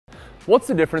What's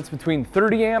the difference between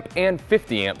 30 amp and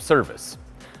 50 amp service?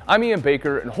 I'm Ian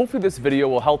Baker, and hopefully this video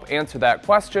will help answer that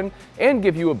question and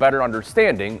give you a better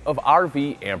understanding of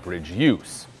RV amperage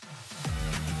use.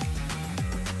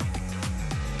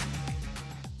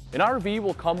 An RV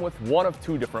will come with one of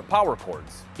two different power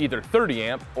cords, either 30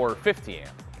 amp or 50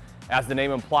 amp. As the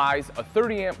name implies, a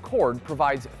 30 amp cord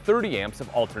provides 30 amps of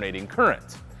alternating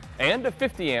current, and a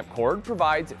 50 amp cord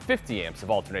provides 50 amps of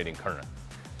alternating current.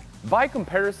 By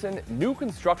comparison, new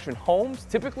construction homes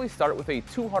typically start with a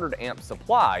 200 amp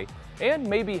supply and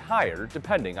may be higher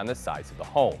depending on the size of the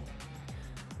home.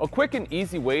 A quick and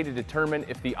easy way to determine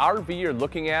if the RV you're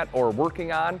looking at or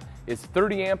working on is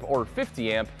 30 amp or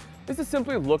 50 amp is to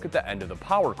simply look at the end of the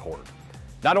power cord.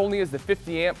 Not only is the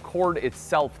 50 amp cord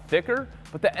itself thicker,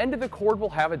 but the end of the cord will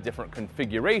have a different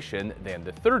configuration than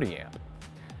the 30 amp.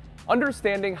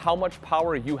 Understanding how much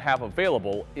power you have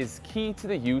available is key to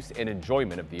the use and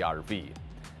enjoyment of the RV.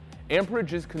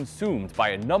 Amperage is consumed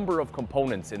by a number of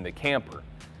components in the camper,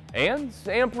 and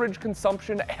amperage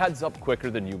consumption adds up quicker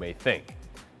than you may think.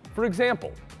 For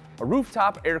example, a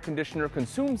rooftop air conditioner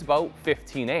consumes about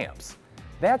 15 amps.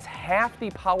 That's half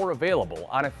the power available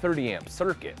on a 30 amp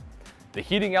circuit. The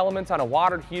heating element on a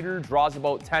water heater draws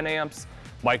about 10 amps,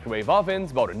 microwave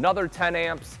ovens about another 10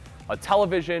 amps, a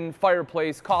television,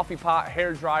 fireplace, coffee pot,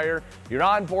 hair dryer, your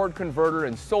onboard converter,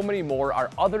 and so many more are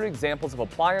other examples of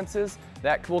appliances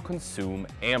that will consume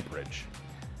amperage.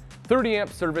 30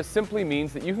 amp service simply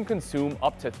means that you can consume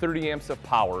up to 30 amps of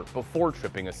power before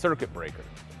tripping a circuit breaker.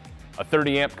 A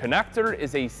 30 amp connector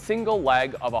is a single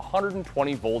leg of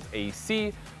 120 volt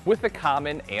AC with a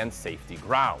common and safety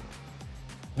ground.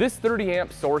 This 30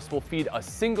 amp source will feed a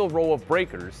single row of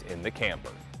breakers in the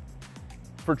camper.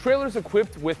 For trailers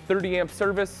equipped with 30 amp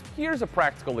service, here's a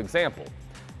practical example.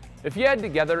 If you add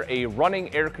together a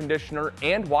running air conditioner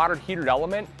and water heater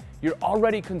element, you're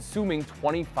already consuming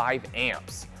 25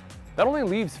 amps. That only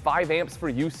leaves 5 amps for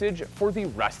usage for the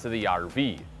rest of the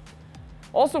RV.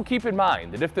 Also keep in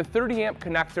mind that if the 30 amp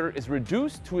connector is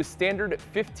reduced to a standard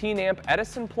 15 amp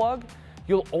Edison plug,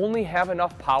 you'll only have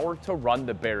enough power to run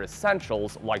the bare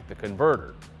essentials like the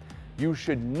converter. You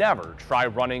should never try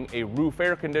running a roof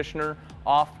air conditioner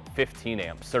off 15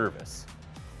 amp service.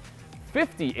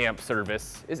 50 amp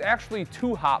service is actually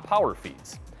two hot power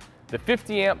feeds. The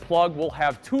 50 amp plug will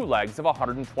have two legs of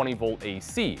 120 volt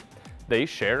AC. They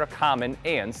share a common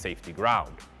and safety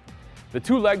ground. The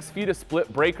two legs feed a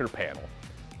split breaker panel.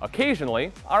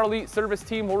 Occasionally, our elite service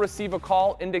team will receive a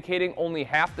call indicating only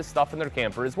half the stuff in their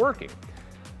camper is working.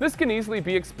 This can easily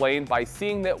be explained by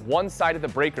seeing that one side of the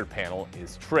breaker panel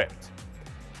is tripped.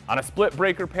 On a split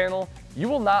breaker panel, you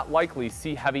will not likely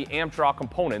see heavy amp draw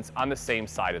components on the same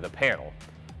side of the panel.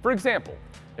 For example,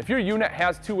 if your unit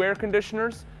has two air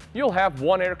conditioners, you'll have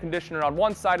one air conditioner on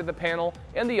one side of the panel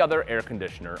and the other air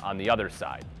conditioner on the other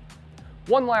side.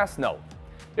 One last note,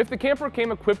 if the camper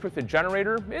came equipped with a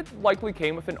generator, it likely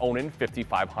came with an Onan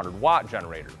 5500 watt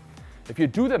generator. If you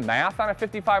do the math on a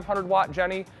 5500 watt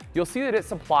Jenny, you'll see that it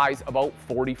supplies about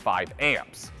 45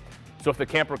 amps. So if the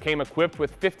camper came equipped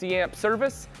with 50 amp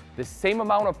service, the same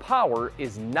amount of power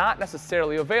is not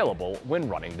necessarily available when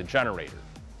running the generator.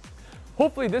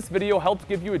 Hopefully this video helped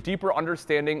give you a deeper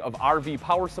understanding of RV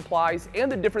power supplies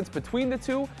and the difference between the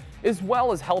two, as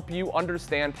well as help you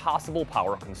understand possible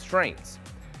power constraints.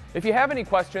 If you have any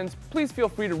questions, please feel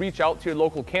free to reach out to your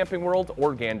local Camping World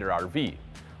or Gander RV.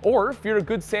 Or if you're a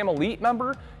Good Sam Elite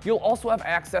member, you'll also have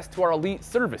access to our Elite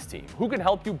service team, who can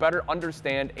help you better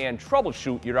understand and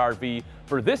troubleshoot your RV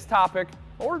for this topic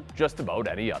or just about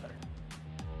any other.